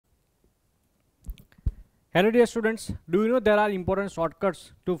Hello dear students, do you know there are important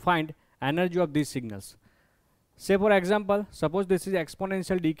shortcuts to find energy of these signals? Say for example, suppose this is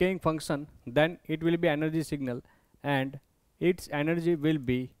exponential decaying function, then it will be energy signal and its energy will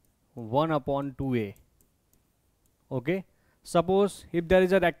be 1 upon 2a. Okay, suppose if there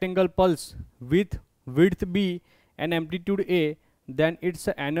is a rectangle pulse with width b and amplitude a, then its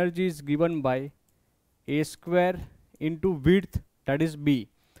energy is given by a square into width, that is b.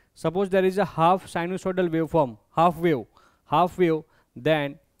 Suppose there is a half sinusoidal waveform, half wave,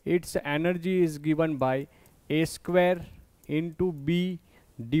 then its energy is given by a square into b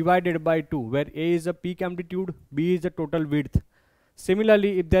divided by 2, where a is a peak amplitude, b is the total width.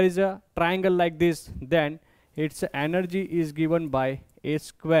 Similarly, if there is a triangle like this, then its energy is given by a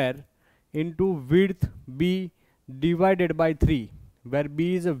square into width b divided by 3, where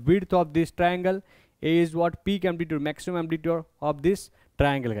b is the width of this triangle, a is what? Peak amplitude, maximum amplitude of this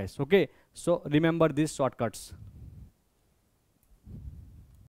triangle, guys. Okay, so remember these shortcuts.